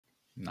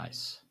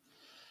Nice.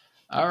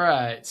 All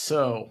right.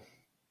 So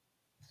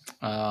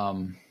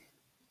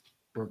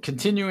we're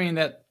continuing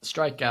that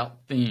strikeout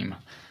theme.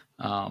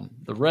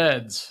 The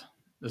Reds,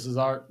 this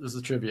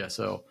is trivia.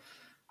 So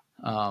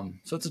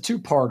it's a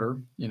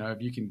two-parter.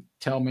 If you can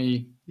tell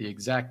me the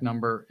exact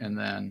number and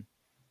then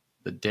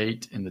the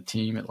date and the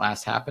team it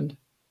last happened,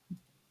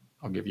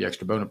 I'll give you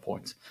extra bonus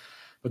points.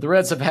 But the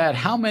Reds have had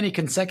how many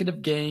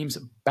consecutive games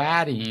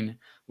batting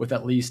with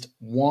at least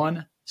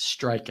one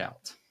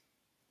strikeout?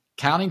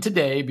 Counting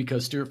today,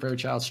 because Stuart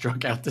Fairchild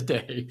struck out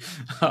today.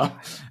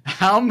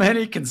 How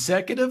many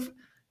consecutive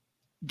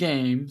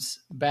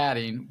games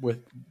batting with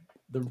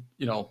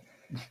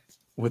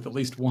with at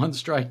least one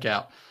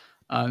strikeout?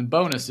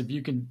 Bonus, if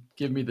you can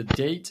give me the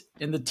date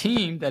and the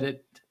team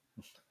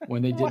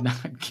when they did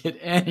not get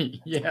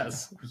any.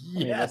 Yes. I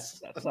mean,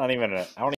 that's not even I don't